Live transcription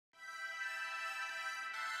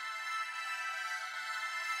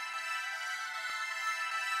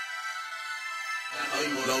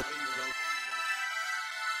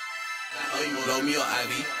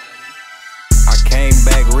I came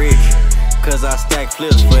back rich, cause I stack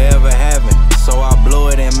flips forever having. So I blow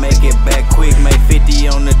it and make it back quick. Make 50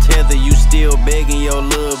 on the tether, you still begging your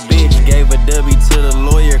little bitch. Gave a W to the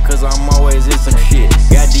lawyer, cause I'm always in some shit.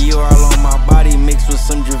 Got Dior all on my body mixed with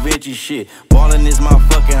some Givenchy shit. Ballin' is my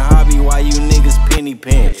fucking hobby, why you niggas penny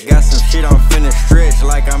pinch? Got some shit I'm finna stretch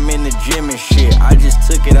like I'm in the gym and shit. I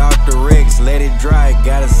just took it out the Rex, let it dry,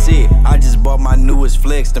 gotta sit. I just bought my newest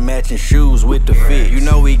flex, the matching shoes with the fit. You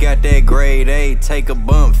know we got that grade A, take a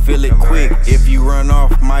bump, feel it quick. If you run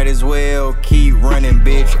off, might as well keep running,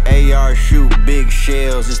 bitch. AR shoot big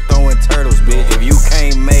shells, just throwing turtles, bitch. If you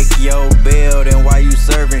can't make your bail, then why you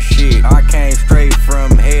serving shit? I came straight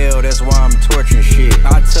from hell, that's why I'm torching shit.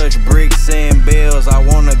 I touch bricks and bells, I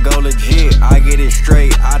wanna go legit. I get it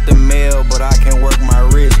straight out the mail, but I can work my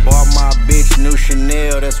wrist. Bought my bitch new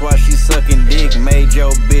Chanel, that's why she sucking dick. Made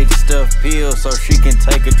your bitch stuff pills so she can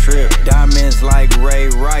take a trip. Diamonds like Ray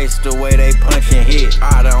Rice, the way they punch and hit.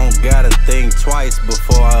 I don't gotta think twice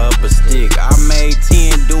before I up a stick. I made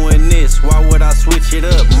 10 doing this, why would I switch it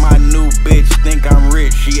up? My new bitch think I'm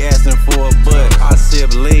rich, she asking for a butt. I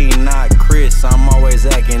sip lean, not Chris, I'm always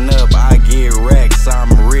acting up. I get racks, I'm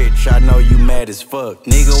rich, I know you mad as fuck.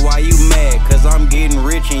 Nigga, why you mad? Cause I'm getting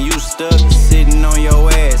rich and you stuck. Sitting on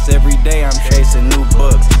your ass, every day I'm chasing new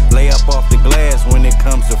bucks. Lay up off the glass when it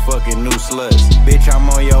comes to fucking new sluts. Bitch, I'm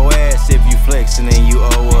on your ass if you flexing and you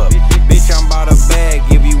owe up. Bitch, I'm about a bag,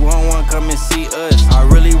 if you want one, come and see us. I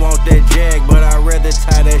really want that Jag, but I'd rather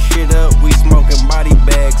tie that shit up. We smoking body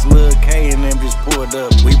bags, Lil K and them just pulled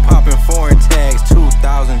up. We popping foreign tags,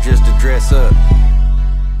 2,000 just to dress up.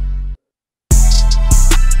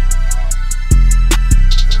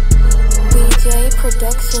 BJ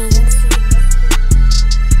Productions.